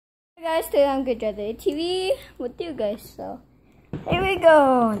guys, today I'm gonna drive the ATV with you guys. So here we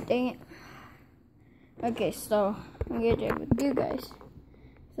go. Dang it. Okay, so I'm gonna drive with you guys.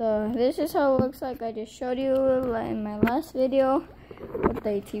 So this is how it looks like. I just showed you in my last video with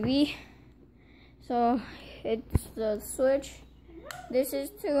the ATV. So it's the switch. This is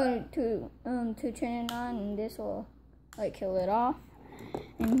to turn it on, and this will like kill it off.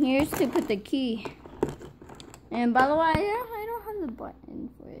 And here's to put the key. And by the way, I don't have the button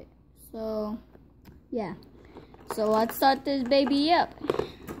for it. So yeah. So let's start this baby up.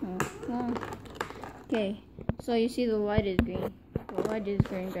 Okay. So you see the light is green. The light is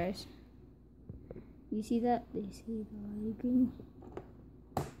green, guys. You see that? You see the light green?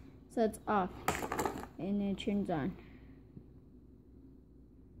 So it's off. And it turns on.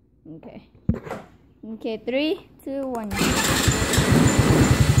 Okay. Okay, 3, 2, 1.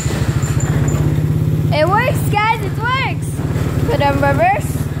 It works, guys, it works! Put on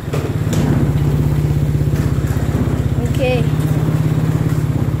reverse. Okay.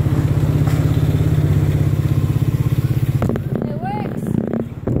 It works.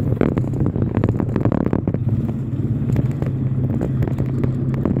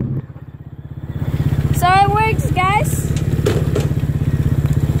 So it works, guys.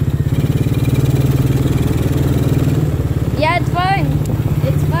 Yeah, it's fun.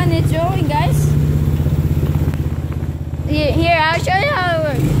 It's fun. It's rolling, guys. Here, I'll show you how it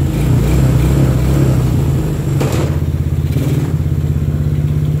works.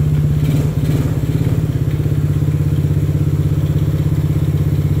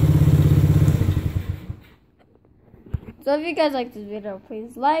 So if you guys like this video,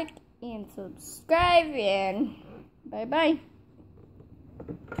 please like and subscribe, and bye-bye.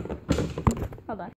 Hold on.